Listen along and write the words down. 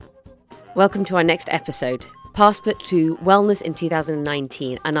Welcome to our next episode, Passport to Wellness in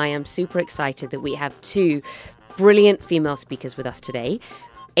 2019, and I am super excited that we have two brilliant female speakers with us today,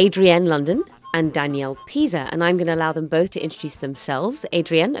 Adrienne London and Danielle Pisa, and I'm going to allow them both to introduce themselves.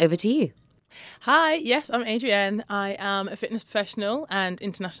 Adrienne, over to you. Hi, yes, I'm Adrienne. I am a fitness professional and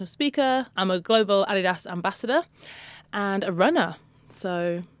international speaker. I'm a global Adidas ambassador and a runner.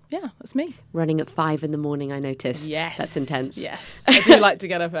 So, yeah, that's me. Running at 5 a.m, I noticed. Yes. That's intense. Yes, I do like to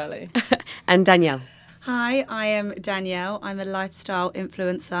get up early. And Danielle. Hi, I am Danielle. I'm a lifestyle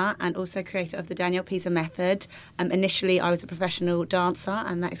influencer and also creator of the Danielle Pisa Method. Initially, I was a professional dancer,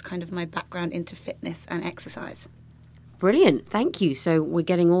 and that is kind of my background into fitness and exercise. Brilliant. Thank you. So we're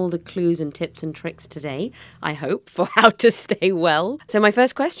getting all the clues and tips and tricks today, I hope, for how to stay well. So my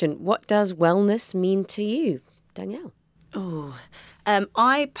first question, what does wellness mean to you, Danielle?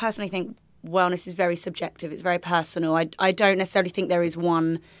 I personally think wellness is very subjective. It's very personal. I don't necessarily think there is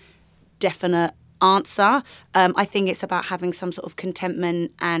one definite answer. I think it's about having some sort of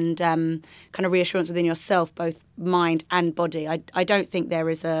contentment and kind of reassurance within yourself, both mind and body. I don't think there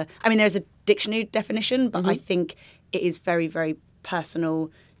is there's a dictionary definition, but I think it is very, very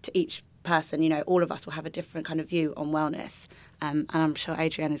personal to each person. You know, all of us will have a different kind of view on wellness. And I'm sure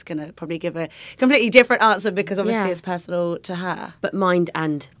Adrienne is going to probably give a completely different answer because obviously it's personal to her. But mind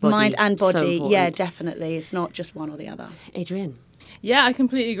and body. Mind and body, so yeah, definitely. It's not just one or the other. Adrienne. Yeah, I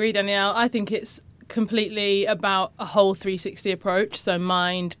completely agree, Danielle. I think it's completely about a whole 360 approach. So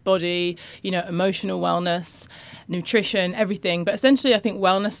mind, body, emotional wellness, nutrition, everything. But essentially, I think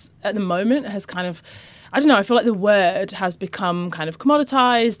wellness at the moment has kind of, I feel like the word has become kind of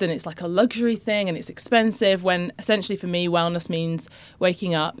commoditized and it's like a luxury thing and it's expensive, when essentially for me, wellness means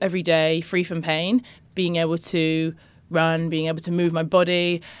waking up every day free from pain, being able to run, being able to move my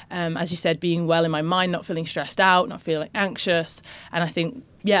body, as you said, being well in my mind, not feeling stressed out, not feeling anxious. And I think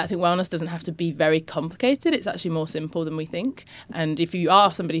wellness doesn't have to be very complicated. It's actually more simple than we think. And if you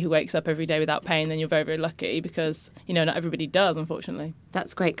are somebody who wakes up every day without pain, then you're very, very lucky because, not everybody does, unfortunately.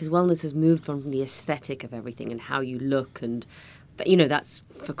 That's great because wellness has moved from the aesthetic of everything and how you look and, that's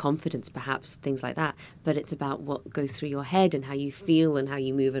for confidence perhaps, things like that. But it's about what goes through your head and how you feel and how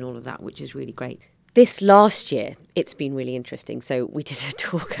you move and all of that, which is really great. This last year, it's been really interesting. So we did a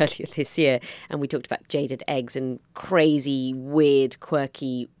talk earlier this year and we talked about jaded eggs and crazy, weird,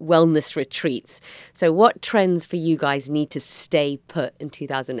 quirky wellness retreats. So what trends for you guys need to stay put in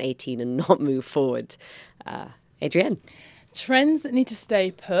 2018 and not move forward? Adrienne? Trends that need to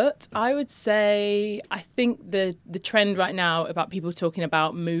stay put, I would say, I think the trend right now about people talking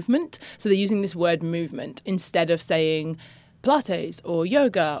about movement. So they're using this word movement instead of saying Pilates or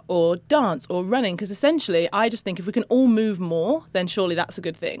yoga or dance or running, because essentially I just think if we can all move more, then surely that's a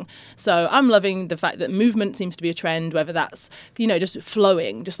good thing. So I'm loving the fact that movement seems to be a trend, whether that's, just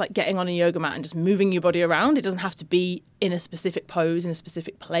flowing, just like getting on a yoga mat and just moving your body around. It doesn't have to be in a specific pose, in a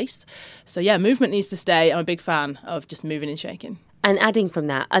specific place. So yeah, movement needs to stay. I'm a big fan of just moving and shaking. And adding from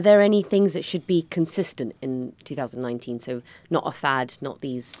that, are there any things that should be consistent in 2019? So not a fad, not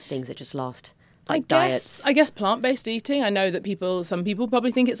these things that just last? Like diets. I guess plant-based eating. I know that some people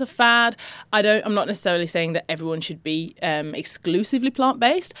probably think it's a fad. I'm not necessarily saying that everyone should be exclusively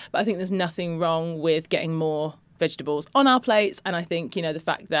plant-based, but I think there's nothing wrong with getting more vegetables on our plates. And I think, the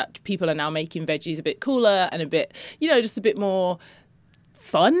fact that people are now making veggies a bit cooler and a bit, just a bit more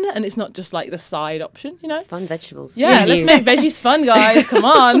fun, and it's not just like the side option, Fun vegetables. Yeah, let's make veggies fun, guys. Come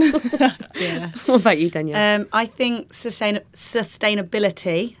on. Yeah. What about you, Danielle? I think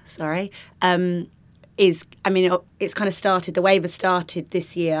sustainability, it's kind of started, the wave has started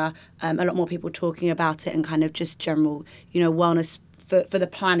this year. A lot more people talking about it and kind of just general, wellness for the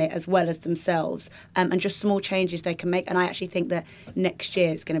planet as well as themselves, and just small changes they can make. And I actually think that next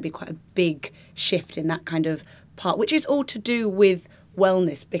year it's going to be quite a big shift in that kind of part, which is all to do with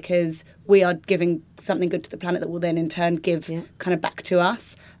wellness, because we are giving something good to the planet that will then in turn give kind of back to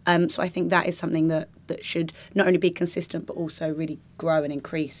us. So I think that is something that should not only be consistent but also really grow and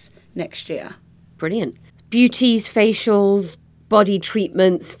increase next year. Brilliant. Beauties, facials, body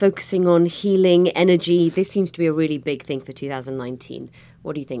treatments, focusing on healing, energy. This seems to be a really big thing for 2019.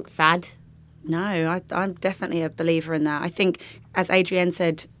 What do you think? Fad? No, I'm definitely a believer in that. I think, as Adrienne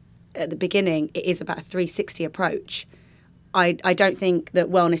said at the beginning, it is about a 360 approach. I don't think that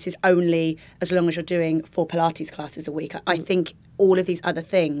wellness is only as long as you're doing 4 Pilates classes a week. I think all of these other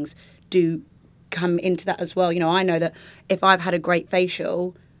things do come into that as well. I know that if I've had a great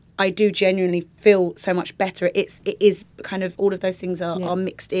facial, I do genuinely feel so much better. It is kind of all of those things are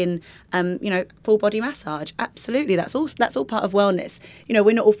mixed in. Full body massage, absolutely. That's all part of wellness.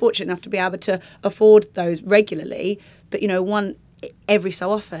 We're not all fortunate enough to be able to afford those regularly, but every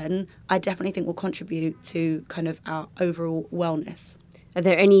so often, I definitely think will contribute to kind of our overall wellness. Are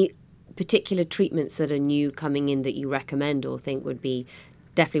there any particular treatments that are new coming in that you recommend or think would be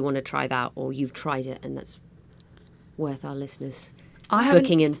definitely want to try that, or you've tried it and that's worth our listeners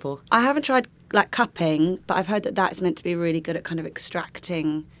booking in for? I haven't tried like cupping, but I've heard that that's meant to be really good at kind of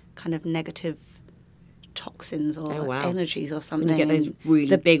extracting kind of negative toxins or energies or something. And you get those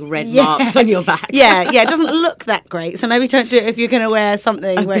really big red marks on your back. Yeah, it doesn't look that great. So maybe don't do it if you're going to wear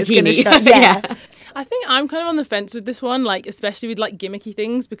something where it's going to show. Yeah. I think I'm kind of on the fence with this one, like especially with like gimmicky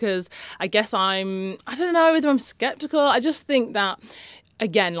things, because I guess I don't know whether I'm skeptical. I just think that,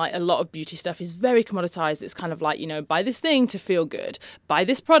 again, like a lot of beauty stuff is very commoditized. It's kind of like, buy this thing to feel good, buy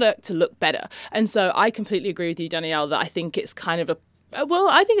this product to look better. And so I completely agree with you, Danielle, that I think it's kind of a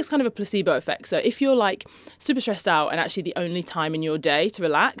placebo effect. So if you're like super stressed out and actually the only time in your day to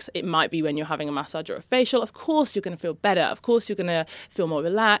relax, it might be when you're having a massage or a facial. Of course, you're going to feel better. Of course, you're going to feel more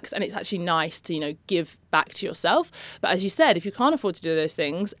relaxed. And it's actually nice to, give back to yourself. But as you said, if you can't afford to do those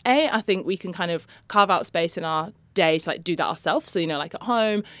things, I think we can kind of carve out space in our day to like do that ourselves. So, like at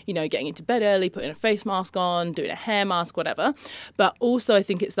home, getting into bed early, putting a face mask on, doing a hair mask, whatever. But also I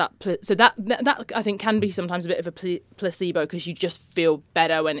think it's that I think can be sometimes a bit of a placebo, because you just feel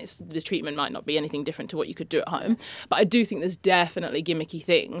better when the treatment might not be anything different to what you could do at home. But I do think there's definitely gimmicky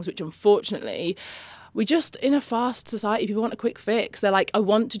things, which unfortunately we just, in a fast society, people want a quick fix. They're like, I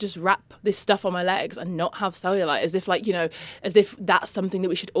want to just wrap this stuff on my legs and not have cellulite, as if that's something that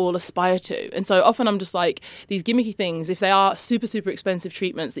we should all aspire to. And so often I'm just like, these gimmicky things, if they are super, super expensive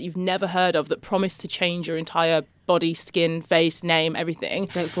treatments that you've never heard of that promise to change your entire body, skin, face, name, everything,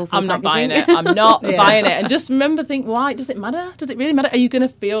 I'm not buying it. I'm not buying it. And just remember, think, why? Does it matter? Does it really matter? Are you going to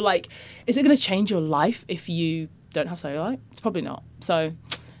feel like, is it going to change your life if you don't have cellulite? It's probably not. So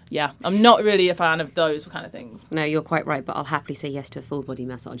yeah, I'm not really a fan of those kind of things. No, you're quite right, but I'll happily say yes to a full body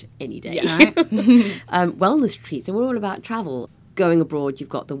massage any day. Yeah. Wellness retreats, so we're all about travel. Going abroad, you've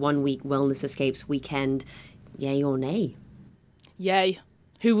got the 1 week Wellness Escapes weekend. Yay or nay? Yay.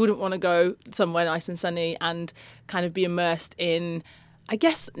 Who wouldn't want to go somewhere nice and sunny and kind of be immersed in, I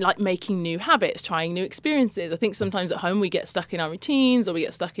guess, like making new habits, trying new experiences. I think sometimes at home we get stuck in our routines or we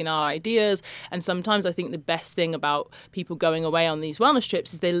get stuck in our ideas. And sometimes I think the best thing about people going away on these wellness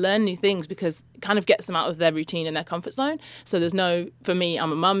trips is they learn new things, because it kind of gets them out of their routine and their comfort zone. So for me,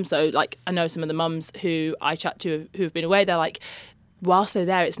 I'm a mum. So like I know some of the mums who I chat to who have been away, they're like, whilst they're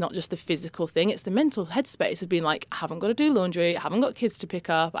there, it's not just the physical thing, it's the mental headspace of being like, I haven't got to do laundry, I haven't got kids to pick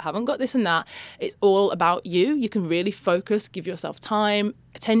up, I haven't got this and that. It's all about you. You can really focus, give yourself time,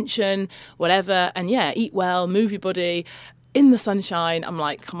 attention, whatever, and eat well, move your body in the sunshine. I'm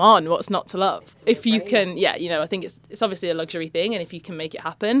like, come on, what's not to love? If you can, I think it's obviously a luxury thing, and if you can make it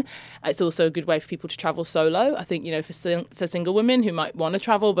happen, it's also a good way for people to travel solo. I think, for single women who might want to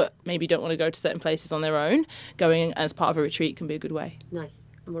travel but maybe don't want to go to certain places on their own, going as part of a retreat can be a good way. Nice.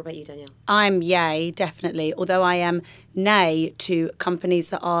 And what about you, Danielle? I'm yay, definitely, although I am nay to companies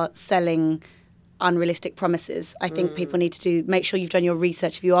that are selling unrealistic promises. I think people need to make sure you've done your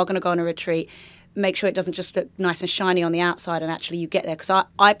research. If you are going to go on a retreat, make sure it doesn't just look nice and shiny on the outside and actually you get there. Because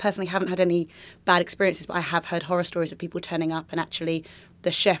I personally haven't had any bad experiences, but I have heard horror stories of people turning up and actually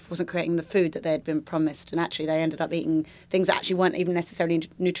the chef wasn't creating the food that they had been promised, and actually they ended up eating things that actually weren't even necessarily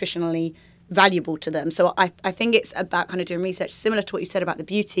nutritionally valuable to them. So I think it's about kind of doing research. Similar to what you said about the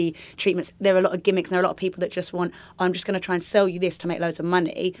beauty treatments, there are a lot of gimmicks and there are a lot of people that just want, I'm just going to try and sell you this to make loads of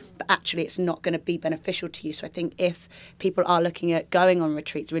money, but actually it's not going to be beneficial to you. So I think if people are looking at going on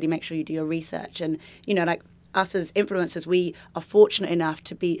retreats, really make sure you do your research. And, like us as influencers, we are fortunate enough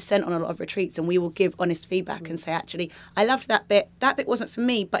to be sent on a lot of retreats, and we will give honest feedback and say, actually, I loved that bit wasn't for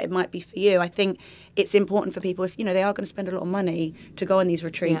me, but it might be for you. I think it's important for people, if, they are going to spend a lot of money to go on these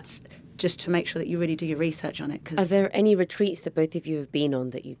retreats, just to make sure that you really do your research on it. Are there any retreats that both of you have been on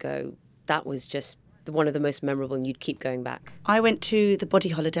that you go, that was just one of the most memorable and you'd keep going back? I went to the Body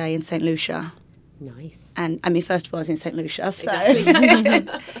Holiday in St. Lucia. Nice. And first of all, I was in St. Lucia, so.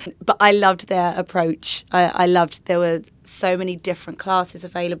 Exactly. But I loved their approach. I loved, there were so many different classes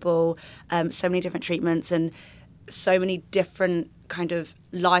available, so many different treatments, and so many different kind of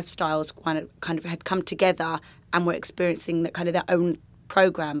lifestyles kind of had come together and were experiencing that kind of their own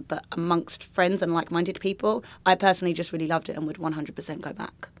program, but amongst friends and like-minded people. I personally just really loved it and would 100% go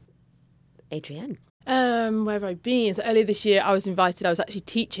back. Adrienne? Where have I been? So earlier this year I was actually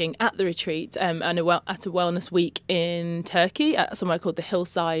teaching at the retreat and at a wellness week in Turkey at somewhere called the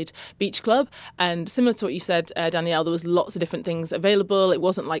Hillside Beach Club. And similar to what you said, Danielle, there was lots of different things available. It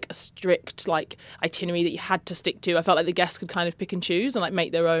wasn't like a strict itinerary that you had to stick to. I felt like the guests could kind of pick and choose and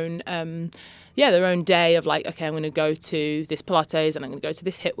make their own their own day of like, okay, I'm going to go to this Pilates and I'm going to go to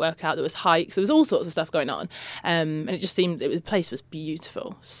this HIIT workout. There was hikes. There was all sorts of stuff going on. And it just seemed, the place was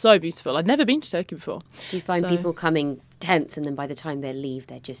beautiful. So beautiful. I'd never been to Turkey before. Do you find people coming tense and then by the time they leave,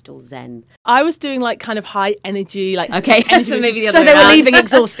 they're just all zen? I was doing like kind of high energy, like okay, so maybe the other so way they were around. leaving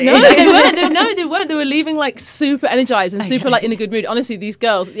exhausted. No, they weren't. They weren't. They were leaving like super energized and super like in a good mood. Honestly, these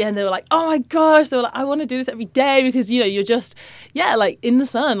girls at the end, they were like, "Oh my gosh!" They were like, "I want to do this every day because you're just like in the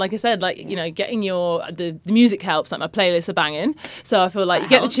sun." Like I said, like getting the music helps. Like my playlists are banging, so I feel like you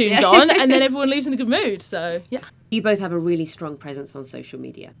get the tunes on, and then everyone leaves in a good mood. So yeah. You both have a really strong presence on social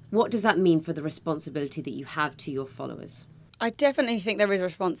media. What does that mean for the responsibility that you have to your followers? I definitely think there is a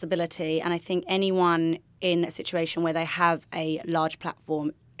responsibility, and I think anyone in a situation where they have a large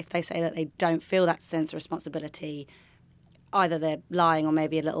platform, if they say that they don't feel that sense of responsibility, either they're lying or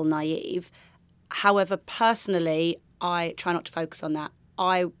maybe a little naive. However, personally, I try not to focus on that.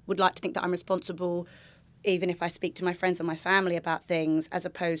 I would like to think that I'm responsible even if I speak to my friends and my family about things as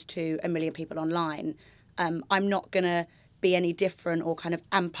opposed to a million people online. I'm not going to be any different or kind of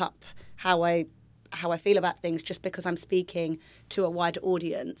amp up how I feel about things just because I'm speaking to a wider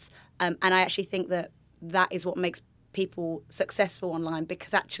audience. And I actually think that is what makes people successful online,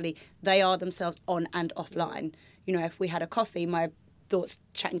 because actually they are themselves on and offline. If we had a coffee, my thoughts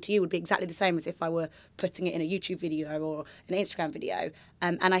chatting to you would be exactly the same as if I were putting it in a YouTube video or an Instagram video.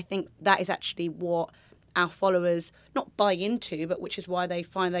 And I think that is actually what our followers not buy into, but which is why they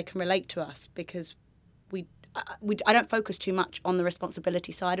find they can relate to us, because I don't focus too much on the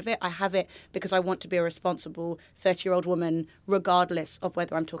responsibility side of it. I have it because I want to be a responsible 30-year-old woman, regardless of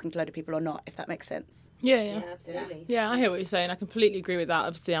whether I'm talking to a load of people or not, if that makes sense. Yeah, absolutely. Yeah, I hear what you're saying. I completely agree with that.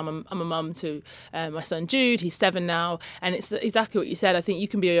 Obviously, I'm a mum to my son Jude. He's 7 now, and it's exactly what you said. I think you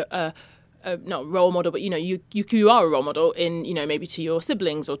can be not a role model, but you are a role model in maybe to your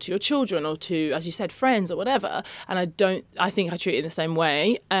siblings or to your children or to, as you said, friends or whatever. And I think I treat it in the same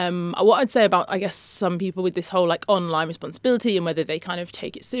way. What I'd say about, I guess, some people with this whole like online responsibility and whether they kind of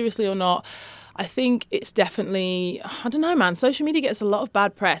take it seriously or not, I think it's definitely, I don't know, man, social media gets a lot of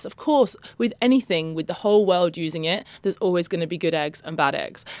bad press. Of course, with anything, with the whole world using it, there's always going to be good eggs and bad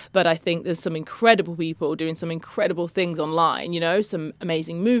eggs. But I think there's some incredible people doing some incredible things online, some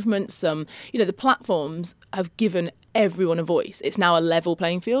amazing movements, the platforms have given everyone a voice. It's now a level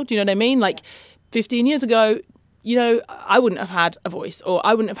playing field. Do you know what I mean? Like 15 years ago, I wouldn't have had a voice, or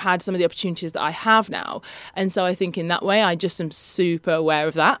I wouldn't have had some of the opportunities that I have now. And so I think in that way, I just am super aware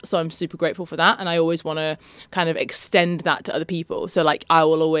of that. So I'm super grateful for that. And I always want to kind of extend that to other people. So like I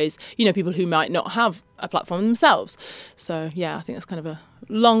will always, people who might not have a platform themselves. So yeah, I think that's kind of a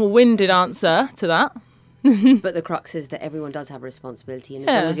long-winded answer to that. But the crux is that everyone does have a responsibility, and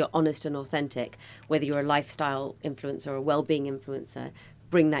as long as you're honest and authentic, whether you're a lifestyle influencer or a well-being influencer,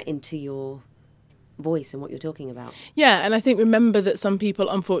 bring that into your voice and what you're talking about. Yeah, and I think remember that some people,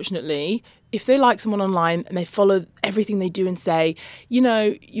 unfortunately, if they like someone online and they follow everything they do and say,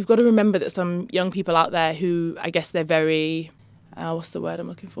 you've got to remember that some young people out there who, I guess they're very, what's the word I'm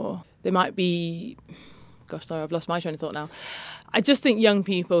looking for? They might be, gosh, sorry, I've lost my train of thought now. I just think young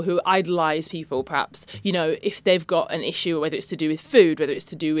people who idolise people, perhaps, if they've got an issue, whether it's to do with food, whether it's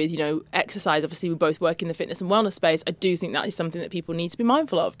to do with, exercise, obviously we both work in the fitness and wellness space, I do think that is something that people need to be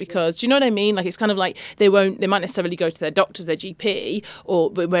mindful of, because, do you know what I mean? Like, it's kind of like they might necessarily go to their doctors, their GP,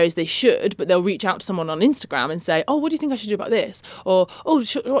 whereas they should, but they'll reach out to someone on Instagram and say, oh, what do you think I should do about this? Or, oh,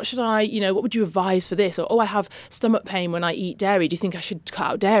 what should I, what would you advise for this? Or, oh, I have stomach pain when I eat dairy. Do you think I should cut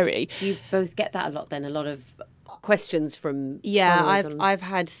out dairy? Do you both get that a lot then? A lot of questions from I've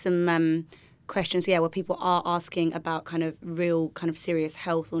had some questions where people are asking about kind of real kind of serious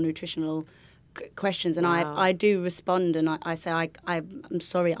health or nutritional questions, and wow. I do respond, and I say I'm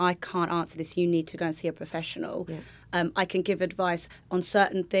sorry, I can't answer this, you need to go and see a professional. I can give advice on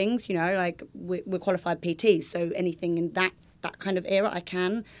certain things, like we're qualified PTs, so anything in that kind of era I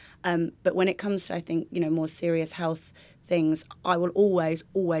can, but when it comes to, I think, more serious health things, I will always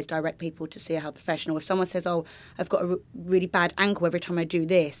direct people to see a health professional. If someone says, oh, I've got a really bad ankle every time I do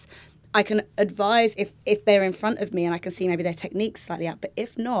this, I can advise if they're in front of me and I can see maybe their technique's slightly out. But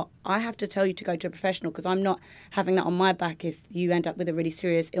if not, I have to tell you to go to a professional, because I'm not having that on my back if you end up with a really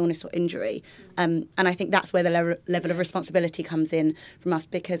serious illness or injury. And I think that's where the level of responsibility comes in from us,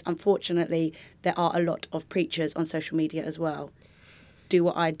 because unfortunately there are a lot of preachers on social media as well. Do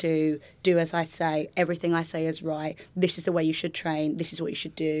what I do as I say, everything I say is right, this is the way you should train, this is what you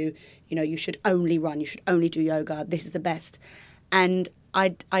should do, you should only run, you should only do yoga, this is the best. And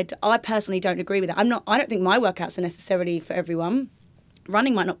I personally don't agree with that. I don't think my workouts are necessarily for everyone.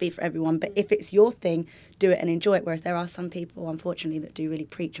 running might not be for everyone, but if it's your thing, do it and enjoy it. Whereas there are some people, unfortunately, that do really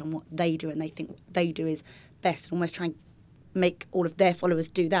preach on what they do, and they think what they do is best, and almost try and make all of their followers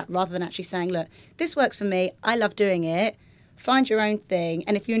do that, rather than actually saying, look, this works for me, I love doing it, find your own thing,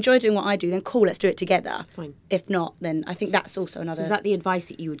 and if you enjoy doing what I do, then cool, let's do it together. Fine. If not, then I think that's also another... So is that the advice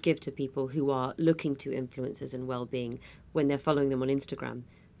that you would give to people who are looking to influencers and well-being when they're following them on Instagram?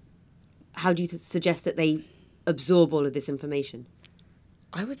 How do you suggest that they absorb all of this information?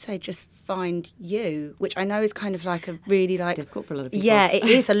 I would say just find you, which I know is kind of like a really like... difficult for a lot of people. Yeah, it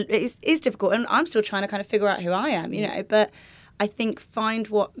is difficult, and I'm still trying to kind of figure out who I am, you know, but I think find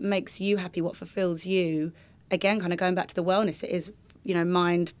what makes you happy, what fulfills you. Again, kind of going back to the wellness, it is, you know,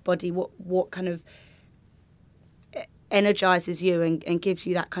 mind, body, what kind of energizes you and gives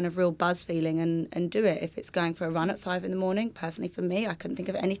you that kind of real buzz feeling, and do it. If it's going for a run at 5 a.m, personally for me, I couldn't think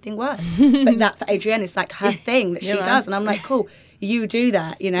of anything worse. But that for Adrienne is like her thing that she does, and I'm like, cool, you do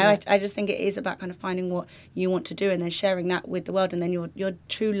that, you know. Yeah. I just think it is about kind of finding what you want to do and then sharing that with the world, and then your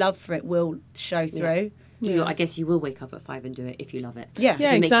true love for it will show through. Yeah. I guess you will wake up at 5 and do it if you love it. Yeah,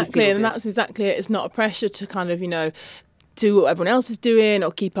 exactly. And that's exactly it. It's not a pressure to kind of, you know, do what everyone else is doing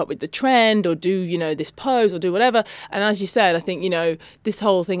or keep up with the trend or do, you know, this pose or do whatever. And as you said, I think, you know, this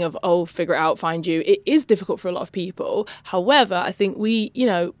whole thing of, figure it out, find you, it is difficult for a lot of people. However, I think we, you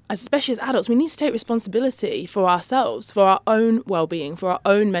know, especially as adults, we need to take responsibility for ourselves, for our own well-being, for our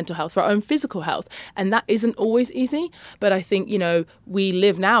own mental health, for our own physical health. And that isn't always easy. But I think, you know, we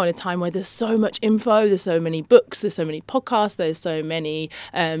live now in a time where there's so much info, there's so many books, there's so many podcasts, there's so many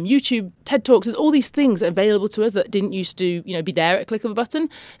YouTube, TED Talks, there's all these things available to us that didn't used to, you know, be there at a click of a button.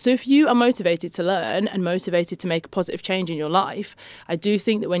 So if you are motivated to learn and motivated to make a positive change in your life, I do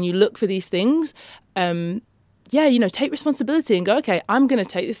think that when you look for these things, you know, take responsibility and go, okay, I'm going to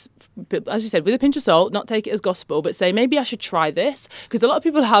take this, as you said, with a pinch of salt, not take it as gospel, but say, maybe I should try this. Because a lot of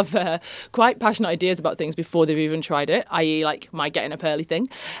people have quite passionate ideas about things before they've even tried it, i.e. like my getting up early thing.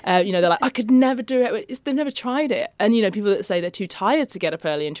 You know, they're like, I could never do it. They've never tried it. And, you know, people that say they're too tired to get up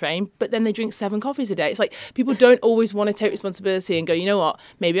early and train, but then they drink 7 coffees a day. It's like people don't always want to take responsibility and go, you know what,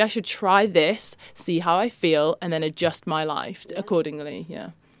 maybe I should try this, see how I feel, and then adjust my life accordingly. Yeah.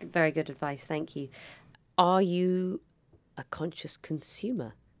 Very good advice. Thank you. Are you a conscious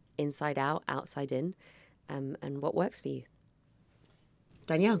consumer, inside out, outside in, and what works for you?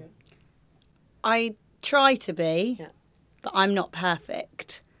 Danielle? I try to be, but I'm not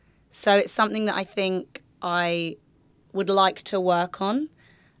perfect. So it's something that I think I would like to work on.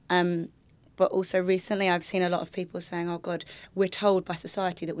 But also recently I've seen a lot of people saying, oh God, we're told by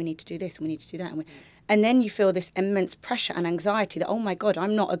society that we need to do this and we need to do that. And then you feel this immense pressure and anxiety that, oh my God,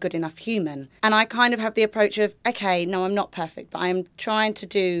 I'm not a good enough human. And I kind of have the approach of, okay, no, I'm not perfect, but I'm trying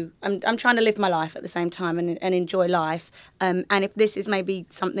to I'm trying to live my life at the same time and enjoy life. And if this is maybe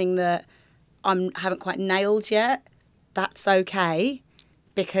something that I haven't quite nailed yet, that's okay,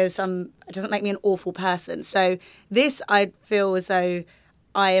 because it doesn't make me an awful person. So this, I feel as though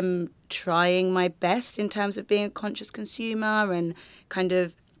I am trying my best in terms of being a conscious consumer and kind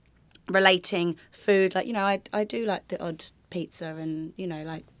of relating food. Like, you know, I do like the odd pizza and, you know,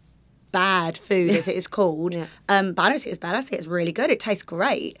 like bad food as it is called. But I don't see it as bad. I see it as really good. It tastes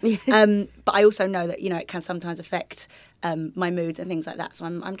great. But I also know that, you know, it can sometimes affect my moods and things like that. So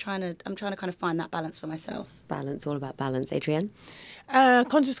I'm trying to kind of find that balance for myself. Balance, all about balance. Adrienne?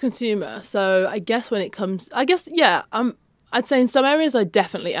 Conscious consumer. So I guess when it comes, I'd say in some areas I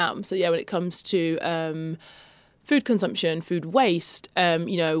definitely am. So yeah, when it comes to food consumption, food waste,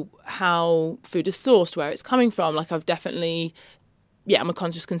 you know, how food is sourced, where it's coming from, like I've definitely, I'm a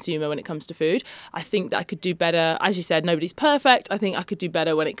conscious consumer when it comes to food. I think that I could do better. As you said, nobody's perfect. I think I could do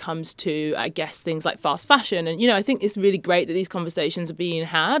better when it comes to, I guess, things like fast fashion. And, you know, I think it's really great that these conversations are being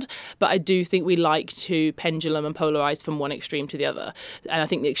had, but I do think we like to pendulum and polarize from one extreme to the other. And I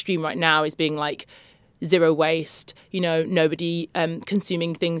think the extreme right now is being like, zero waste, you know, nobody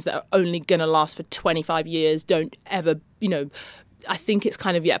consuming things that are only going to last for 25 years, don't ever, you know, I think it's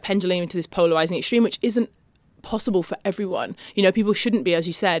kind of, pendulum into this polarizing extreme, which isn't possible for everyone. You know, people shouldn't be, as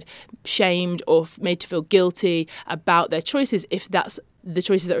you said, shamed or made to feel guilty about their choices if that's the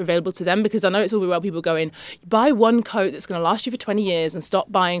choices that are available to them, because I know it's all very well people going, buy one coat that's going to last you for 20 years and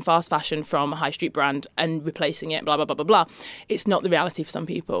stop buying fast fashion from a high street brand and replacing it, blah, blah, blah, blah, blah. It's not the reality for some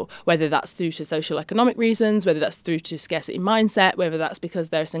people, whether that's through to social economic reasons, whether that's through to scarcity mindset, whether that's because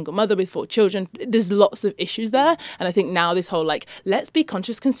they're a single mother with 4 children. There's lots of issues there. And I think now this whole let's be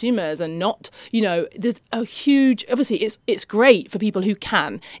conscious consumers and not, you know, there's a huge, obviously it's great for people who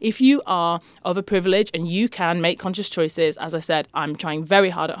can. If you are of a privilege and you can make conscious choices, as I said, I'm trying trying very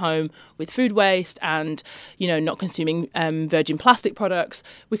hard at home with food waste and, you know, not consuming virgin plastic products.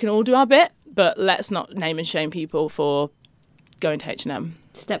 We can all do our bit, but let's not name and shame people for going to H&M.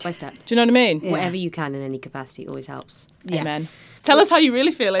 Step by step. Do you know what I mean? Yeah. Whatever you can in any capacity always helps. Yeah. Amen. Tell us how you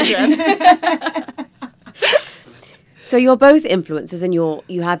really feel, Adrienne. So you're both influencers, and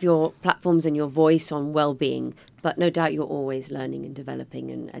you have your platforms and your voice on well-being, but no doubt you're always learning and developing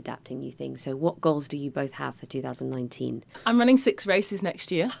and adapting new things. So what goals do you both have for 2019? I'm running 6 races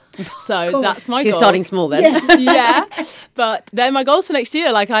next year, so that's my So you're goals. starting small then. Yeah, but they're my goals for next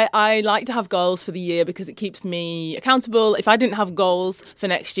year. Like I like to have goals for the year because it keeps me accountable. If I didn't have goals for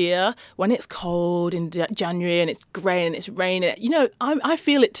next year, when it's cold in January and it's grey and it's raining, you know, I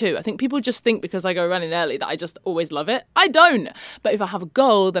feel it too. I think people just think because I go running early that I just always love it. I don't. But if I have a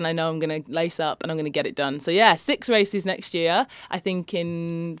goal, then I know I'm going to lace up and I'm going to get it done. So yeah, 6 races next year, I think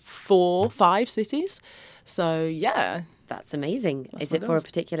in 4-5 cities. So yeah. That's amazing. Is my it for a goals.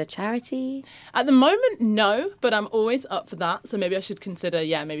 particular charity? At the moment, no, but I'm always up for that. So maybe I should consider,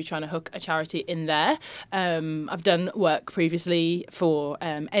 maybe trying to hook a charity in there. I've done work previously for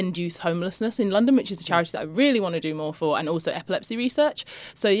End Youth Homelessness in London, which is a charity that I really want to do more for, and also epilepsy research.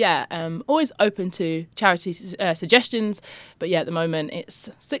 So always open to charity suggestions. But yeah, at the moment, it's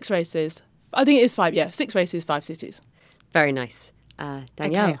 6 races. I think it is 5, 6 races, 5 cities. Very nice.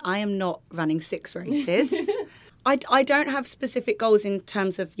 Danielle? Okay, I am not running 6 races. I don't have specific goals in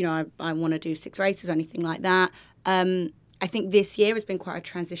terms of, you know, I want to do 6 races or anything like that. I think this year has been quite a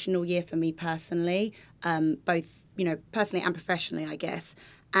transitional year for me personally, both, you know, personally and professionally, I guess.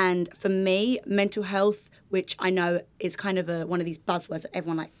 And for me, mental health, which I know is kind of one of these buzzwords that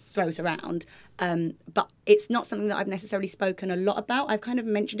everyone like throws around, but it's not something that I've necessarily spoken a lot about. I've kind of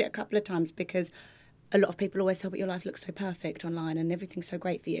mentioned it a couple of times because a lot of people always say, but your life looks so perfect online and everything's so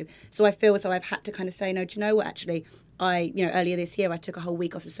great for you. So I feel as though I've had to kind of say, no, do you know what, actually, earlier this year, I took a whole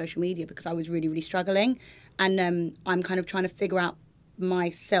week off of social media because I was really, really struggling. And I'm kind of trying to figure out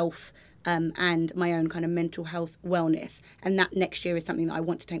myself and my own kind of mental health wellness. And that next year is something that I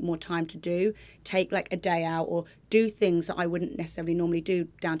want to take more time to do, take like a day out or do things that I wouldn't necessarily normally do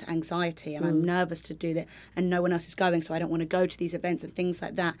down to anxiety. And I'm nervous to do that and no one else is going, so I don't want to go to these events and things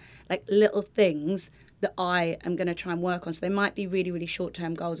like that. Like little things that I am going to try and work on. So they might be really, really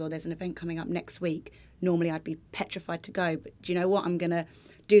short-term goals, or there's an event coming up next week. Normally I'd be petrified to go, but do you know what? I'm going to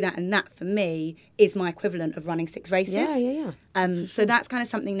do that. And that for me is my equivalent of running 6 races. Yeah. So that's kind of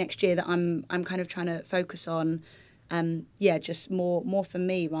something next year that I'm kind of trying to focus on. Just more for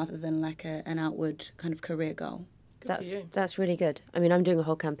me rather than like an outward kind of career goal. That's really good. I mean, I'm doing a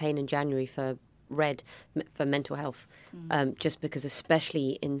whole campaign in January for RED, for mental health, just because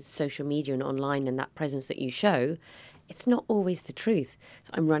especially in social media and online and that presence that you show, it's not always the truth.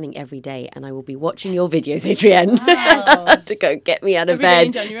 So I'm running every day and I will be watching your videos, Adrienne, to go get me out of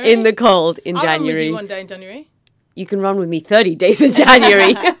bed in the cold in I'll January. run with you one day in January. You can run with me 30 days in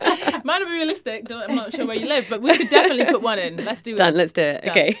January. Might not be realistic. I'm not sure where you live, but we could definitely put one in. Let's do it. Done, let's do it.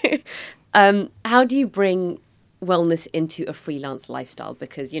 Done. Okay. How do you bring wellness into a freelance lifestyle?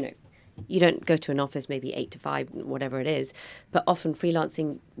 Because, you know, you don't go to an office maybe 8 to 5, whatever it is, but often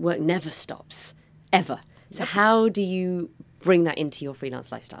freelancing work never stops, ever. So how do you bring that into your freelance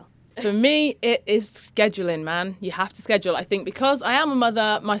lifestyle? For me, it is scheduling, man. You have to schedule. I think because I am a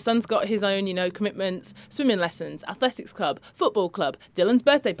mother, my son's got his own, you know, commitments, swimming lessons, athletics club, football club, Dylan's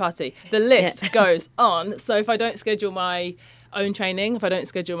birthday party. The list goes on. So if I don't schedule my own training, if I don't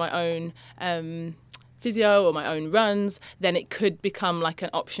schedule my own physio or my own runs, then it could become like an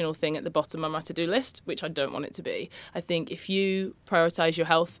optional thing at the bottom of my to-do list, which I don't want it to be. I think if you prioritise your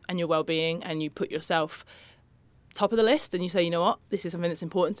health and your well-being and you put yourself top of the list and you say, you know what, this is something that's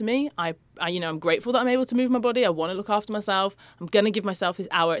important to me. I'm grateful that I'm able to move my body. I want to look after myself. I'm going to give myself this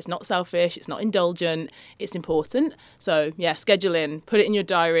hour. It's not selfish. It's not indulgent. It's important. So yeah, schedule in, put it in your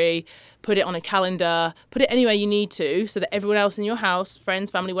diary, put it on a calendar, put it anywhere you need to so that everyone else in your house, friends,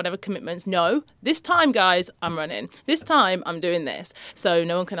 family, whatever commitments, know this time, guys, I'm running. This time I'm doing this. So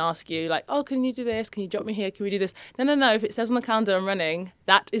no one can ask you like, oh, can you do this? Can you drop me here? Can we do this? No. If it says on the calendar I'm running,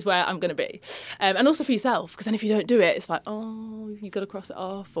 that is where I'm going to be. And also for yourself, because then if you don't do it, it's like, oh, you got to cross it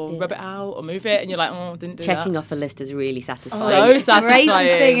off or rub it out or move it. And you're like, oh, didn't do that. Checking off a list is really satisfying. So satisfying.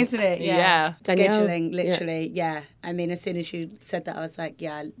 Greatest thing, isn't it? Yeah. Scheduling, literally, yeah. I mean, as soon as you said that, I was like,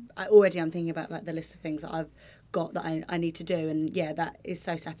 yeah, I'm thinking about like the list of things that I've got that I need to do. And yeah, that is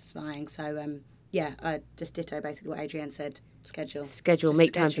so satisfying. So, I just ditto basically what Adrienne said. Schedule,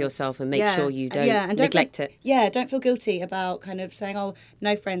 make time for yourself and make sure you don't neglect it. Yeah, don't feel guilty about kind of saying, oh,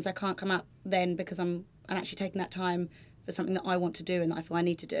 no, friends, I can't come out then because I'm actually taking that time for something that I want to do and that I feel I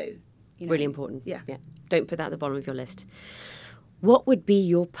need to do. You know? Really important. Yeah. Don't put that at the bottom of your list. What would be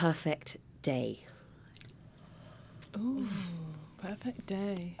your perfect day? Ooh, perfect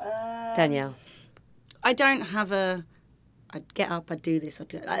day. Danielle. I don't have I'd get up, I'd do this,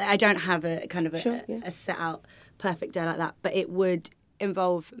 I don't have a kind of a set out perfect day like that, but it would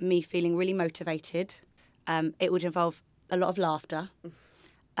involve me feeling really motivated. It would involve a lot of laughter.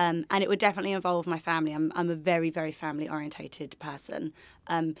 And it would definitely involve my family. I'm a very, very family-orientated person.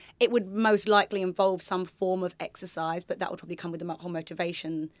 It would most likely involve some form of exercise, but that would probably come with the whole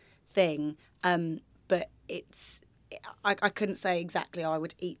motivation thing. But I couldn't say exactly, I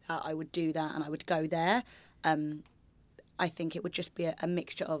would eat that, I would do that, and I would go there. I think it would just be a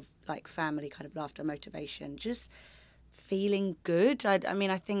mixture of like family, kind of laughter, motivation, just feeling good. I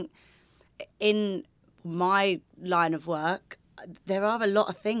mean, I think in my line of work, there are a lot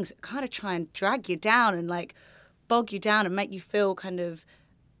of things that kind of try and drag you down and like bog you down and make you feel kind of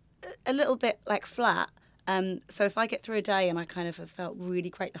a little bit like flat. So if I get through a day and I kind of have felt really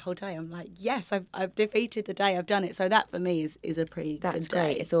great the whole day, I'm like, yes, I've defeated the day, I've done it. So that for me is a pretty good day. That's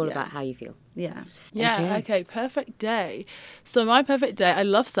great. It's all about how you feel. Yeah. Yeah, okay, perfect day. So my perfect day, I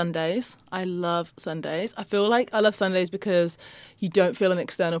love Sundays. I feel like I love Sundays because you don't feel an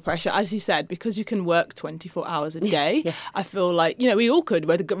external pressure, as you said, because you can work 24 hours a day. Yeah. I feel like, we all could,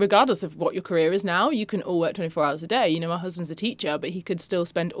 regardless of what your career is now, you can all work 24 hours a day. My husband's a teacher, but he could still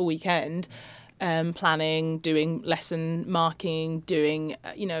spend all weekend planning, doing lesson marking, doing,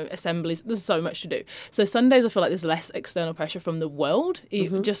 assemblies. There's so much to do. So Sundays, I feel like there's less external pressure from the world.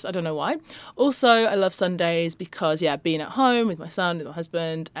 Just, I don't know why. Also, I love Sundays because, being at home with my son, with my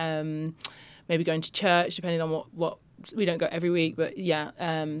husband, maybe going to church, depending on what we don't go every week, but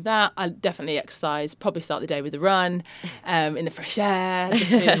that I definitely exercise, probably start the day with a run in the fresh air,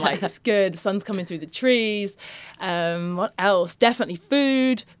 just feeling like it's good, the sun's coming through the trees. What else? Definitely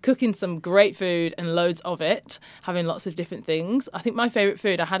food, cooking some great food and loads of it, having lots of different things. I think my favourite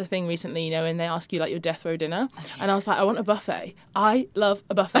food, I had a thing recently, when they ask you like your death row dinner, and I was like, I want a buffet. I love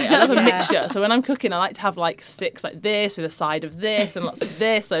a buffet. I love a mixture. So when I'm cooking, I like to have like 6 like this with a side of this and lots of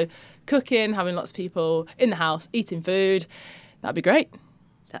this. So cooking, having lots of people in the house, eating food, that'd be great.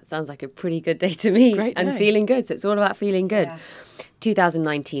 That sounds like a pretty good day to me. Great day. And feeling good. So it's all about feeling good. Yeah.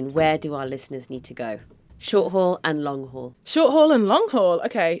 2019, where do our listeners need to go? Short haul and long haul. Short haul and long haul.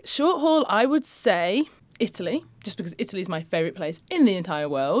 Okay, short haul, I would say Italy, just because Italy is my favourite place in the entire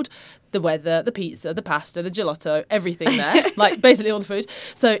world. The weather, the pizza, the pasta, the gelato, everything there, like basically all the food.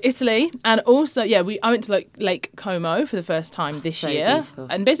 So Italy, and also, I went to Lake Como for the first time this year, beautiful.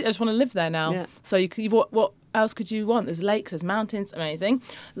 And basically I just want to live there now. Yeah. So what else could you want? There's lakes, there's mountains, amazing.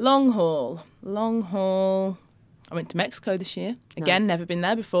 Long haul. I went to Mexico this year. Again, never been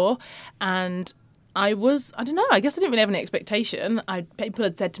there before, and I don't know, I guess I didn't really have any expectation. People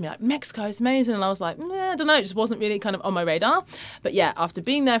had said to me, like, Mexico is amazing. And I was like, I don't know, it just wasn't really kind of on my radar. But yeah, after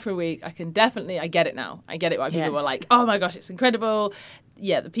being there for a week, I get it now. I get it why people were like, oh my gosh, it's incredible.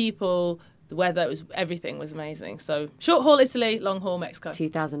 Yeah, the people, the weather, everything was amazing. So short haul Italy, long haul Mexico.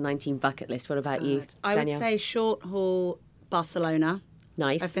 2019 bucket list. What about you, I Danielle? would say short haul Barcelona.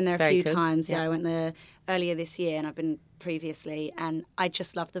 Nice. I've been there a Very few cool. times. Yeah, I went there earlier this year, and I've been previously, and I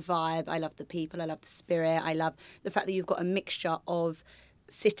just love the vibe. I love the people. I love the spirit. I love the fact that you've got a mixture of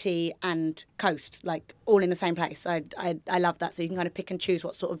city and coast, like all in the same place. I love that. So you can kind of pick and choose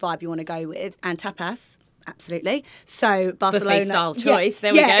what sort of vibe you want to go with. And tapas. Absolutely. So Barcelona, buffet style choice.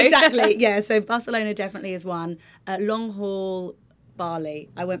 There we go. Yeah, exactly. Yeah. So Barcelona definitely is one. Long haul Bali.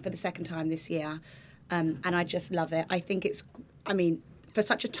 I went for the second time this year, and I just love it. I think for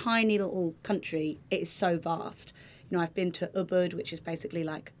such a tiny little country, it is so vast. I've been to Ubud, which is basically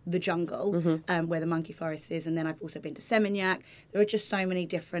like the jungle, where the monkey forest is, and then I've also been to Seminyak. There are just so many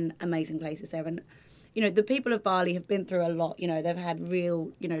different amazing places there, and the people of Bali have been through a lot. They've had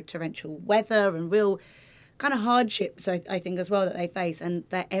real, torrential weather and real kind of hardships, I think, as well, that they face, and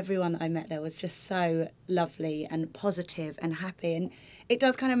that everyone that I met there was just so lovely and positive and happy, and it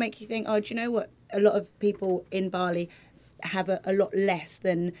does kind of make you think, oh, do you know what? A lot of people in Bali have a lot less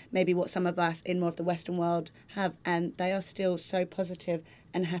than maybe what some of us in more of the Western world have, and they are still so positive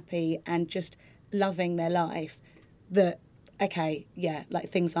and happy and just loving their life that, okay, yeah, like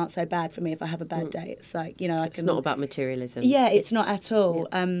things aren't so bad for me if I have a bad day. It's like, it's not about materialism. Yeah, it's not at all.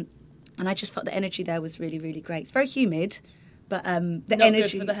 Yeah. And I just felt the energy there was really, really great. It's very humid, but the not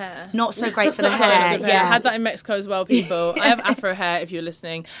energy... good for the hair. Not so great for the hair. Yeah. I had that in Mexico as well, people. I have afro hair, if you're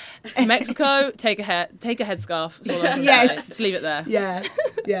listening. In Mexico, take a headscarf. That's all I'm gonna say. Just leave it there. Yeah.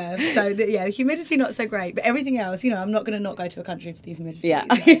 So, the humidity, not so great. But everything else, I'm not going to not go to a country for the humidity. Yeah, so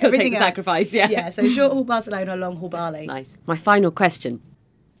everything take the sacrifice, yeah. Yeah, so short haul Barcelona, long haul Bali. Nice. My final question.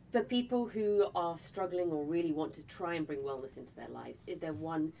 For people who are struggling or really want to try and bring wellness into their lives, is there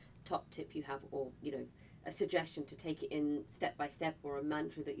one top tip you have, or a suggestion to take it in step by step, or a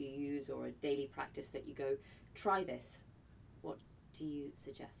mantra that you use, or a daily practice that you go, try this? What do you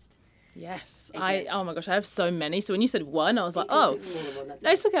suggest? Yes, Okay. oh my gosh, I have so many. So when you said one, I was like, oh,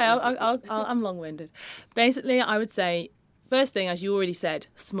 it's okay. I'm long-winded. Basically, I would say, first thing, as you already said,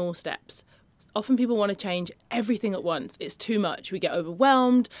 small steps. Often people want to change everything at once. It's too much. We get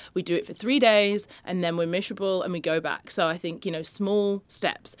overwhelmed. We do it for 3 days and then we're miserable and we go back. So I think, small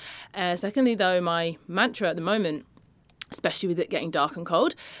steps. Secondly, though, my mantra at the moment, especially with it getting dark and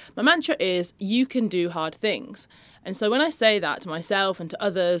cold, my mantra is you can do hard things. And so when I say that to myself and to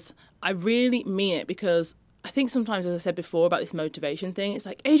others, I really mean it, because I think sometimes, as I said before about this motivation thing, it's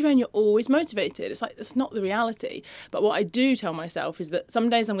like, Adrienne, you're always motivated. It's like, that's not the reality. But what I do tell myself is that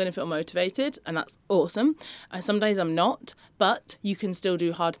some days I'm going to feel motivated, and that's awesome. And some days I'm not, but you can still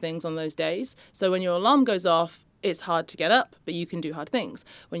do hard things on those days. So when your alarm goes off, it's hard to get up, but you can do hard things.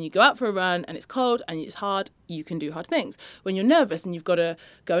 When you go out for a run and it's cold and it's hard, you can do hard things. When you're nervous and you've got to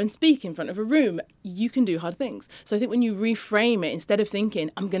go and speak in front of a room, you can do hard things. So I think when you reframe it, instead of thinking,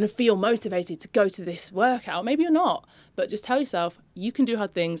 I'm going to feel motivated to go to this workout, maybe you're not, but just tell yourself you can do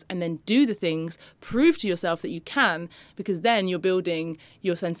hard things, and then do the things, prove to yourself that you can, because then you're building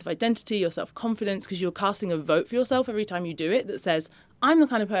your sense of identity, your self-confidence, because you're casting a vote for yourself every time you do it that says, I'm the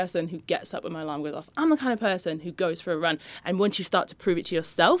kind of person who gets up when my alarm goes off. I'm the kind of person who goes for a run. And once you start to prove it to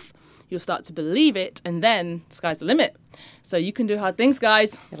yourself, you'll start to believe it, and then sky's the limit. So you can do hard things,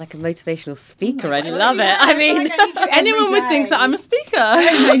 guys. You're like a motivational speaker. I love it. I mean, anyone would think that I'm a speaker.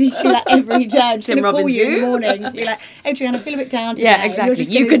 I need you like every day. I'm Tim going to call Robbins you in you. the morning to be like, Adrienne, I feel a bit down today. yeah, exactly.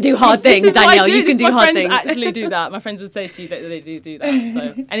 You You're can do hard things, This is what I Danielle. do. You can do my hard friends things. actually do that. My friends would say to you that they do that.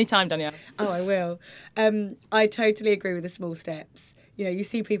 So anytime, Danielle. Oh, I will. I totally agree with the small steps. You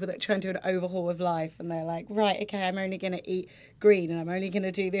see people that try and do an overhaul of life, and they're like, right, okay, I'm only going to eat green and I'm only going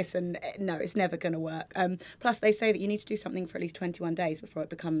to do this, and no, it's never going to work. Plus, they say that you need to do something for at least 21 days before it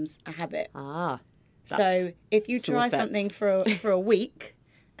becomes a habit. So if you try something for a week,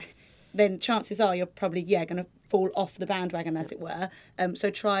 then chances are you're probably going to fall off the bandwagon, as it were.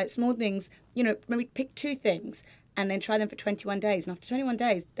 So try small things. Maybe pick 2 things and then try them for 21 days. And after 21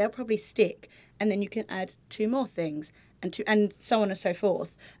 days, they'll probably stick, and then you can add 2 more things. And so on and so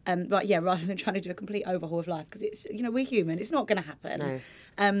forth. But yeah, rather than trying to do a complete overhaul of life, because it's we're human, it's not going to happen.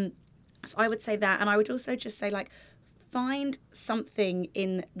 No. So I would say that, and I would also just say, like, find something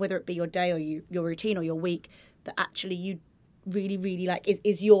in, whether it be your day or your routine or your week, that actually you really, really like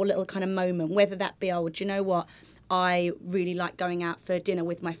is your little kind of moment. Whether that be, do you know what? I really like going out for dinner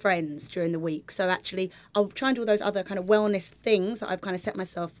with my friends during the week. So actually, I'll try and do all those other kind of wellness things that I've kind of set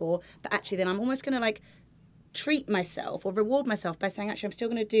myself for. But actually, then I'm almost going to like treat myself or reward myself by saying, actually, I'm still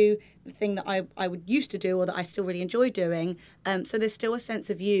going to do the thing that I would used to do, or that I still really enjoy doing. So there's still a sense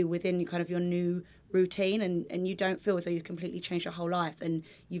of you within kind of your new routine, and you don't feel as though you've completely changed your whole life, and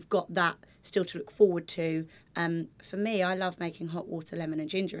you've got that still to look forward to. For me, I love making hot water, lemon and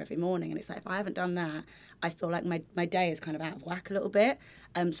ginger every morning, and it's like, if I haven't done that, I feel like my day is kind of out of whack a little bit.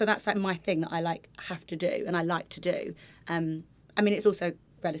 So that's like my thing that I have to do, and I like to do. I mean, it's also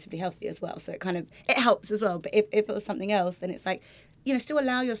relatively healthy as well, so it helps as well. But if it was something else, then it's like, still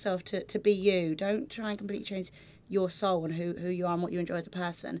allow yourself to be you. Don't try and completely change your soul and who you are and what you enjoy as a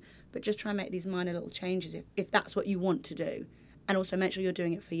person, but just try and make these minor little changes if that's what you want to do. And also make sure you're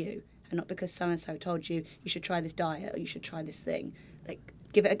doing it for you, and not because so-and-so told you should try this diet or you should try this thing. Like,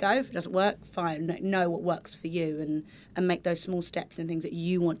 give it a go. If it doesn't work, fine. Know what works for you, and make those small steps and things that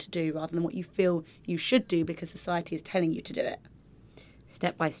you want to do, rather than what you feel you should do because society is telling you to do it.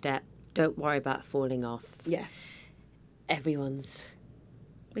 Step by step. Don't worry about falling off. Yeah.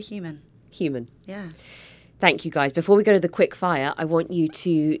 We're human. Yeah. Thank you, guys. Before we go to the quick fire, I want you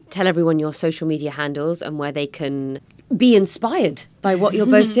to tell everyone your social media handles and where they can be inspired by what you're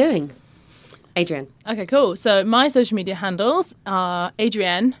both doing. Adrienne. Okay, cool. So my social media handles are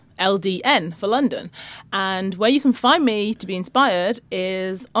Adrienne, LDN for London. And where you can find me to be inspired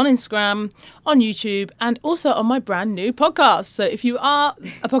is on Instagram, on YouTube, and also on my brand new podcast. So if you are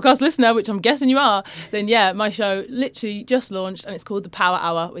a podcast listener, which I'm guessing you are, then yeah, my show literally just launched, and it's called The Power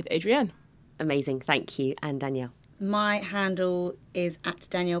Hour with Adrienne. Amazing. Thank you. And Danielle. My handle is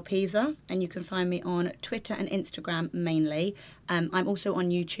 @Danielle Pisa, and you can find me on Twitter and Instagram mainly. I'm also on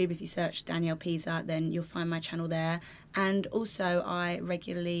YouTube. If you search Danielle Pisa, then you'll find my channel there. And also, I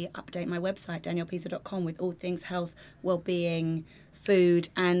regularly update my website, daniellepisa.com, with all things health, well-being, food,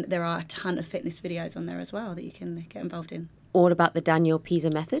 and there are a ton of fitness videos on there as well that you can get involved in. all about the Daniel Pisa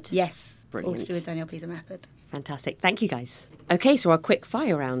method? Yes. Brilliant. All to do with Daniel Pisa method. Fantastic. Thank you, guys. Okay, so our quick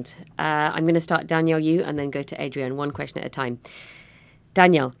fire round. I'm going to start Danielle, you, and then go to Adrienne, one question at a time.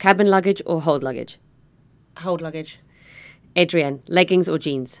 Danielle, cabin luggage or hold luggage? Hold luggage. Adrienne, leggings or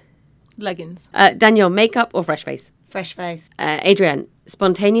jeans? Leggings. Danielle, makeup or fresh face? Fresh face. Adrienne,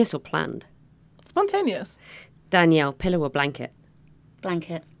 spontaneous or planned? Spontaneous. Danielle, pillow or blanket?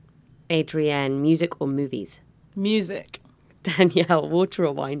 Blanket. Adrienne, music or movies? Music. Danielle, water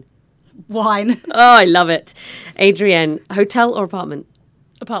or wine? Wine. Oh, I love it. Adrienne, hotel or apartment?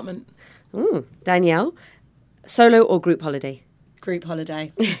 Apartment. Danielle, solo or group holiday? Group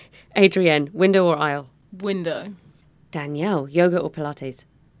holiday. Adrienne, window or aisle? Window. Danielle, yoga or Pilates?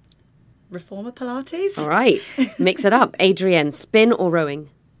 Reformer Pilates. All right, mix it up. Adrienne, spin or rowing?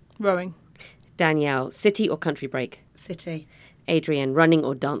 Rowing. Danielle, city or country break? City. Adrienne, running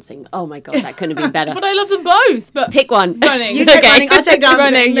or dancing? Oh my God, that couldn't have been better. But I love them both. But Pick one. running. You take running, I take dancing.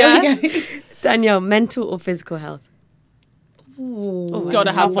 Running, There yeah. we go. Danielle, mental or physical health?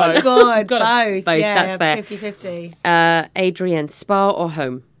 Gotta have both. God, Gotta- both. Both, Yeah, that's fair. 50-50. Adrienne, spa or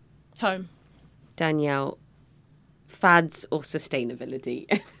home? Home. Danielle, fads or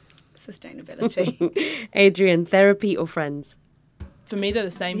sustainability? Sustainability. Adrienne, therapy or friends? For me, they're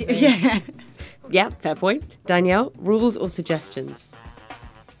the same thing. Yeah. Yeah, fair point. Danielle, rules or suggestions?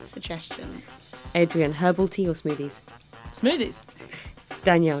 Suggestions. Adrienne, herbal tea or smoothies? Smoothies.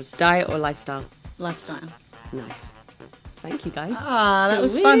 Danielle, diet or lifestyle? Lifestyle. Nice. Thank you, guys. Ah, that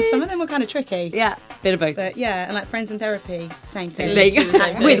was fun. Some of Sweet. them were kind of tricky. Yeah, bit of both. But yeah, and like friends and therapy, same thing. There you go.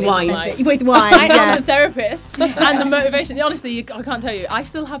 Same With thing. wine. Like- With wine. I am yeah. the therapist and the motivation. Honestly, I can't tell you. I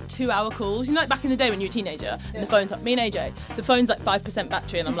still have 2-hour calls. You know, like back in the day when you were a teenager, and the phone's like, me and AJ, the phone's like 5%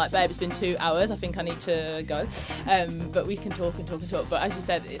 battery, and I'm like, babe, it's been 2 hours. I think I need to go. But we can talk and talk and talk. But as you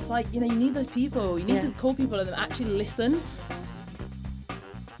said, it's like, you know, you need those people. You need Yeah. to call people and then actually listen.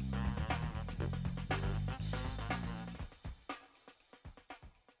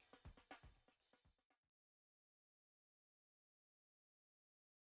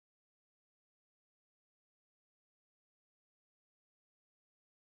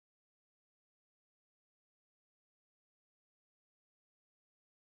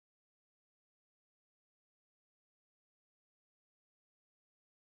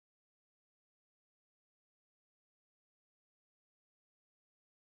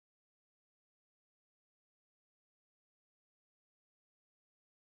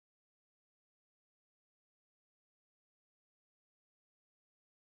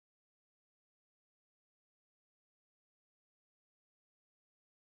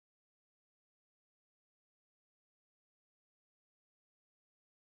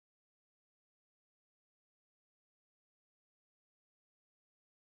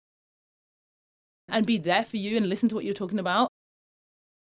 And be there for you and listen to what you're talking about.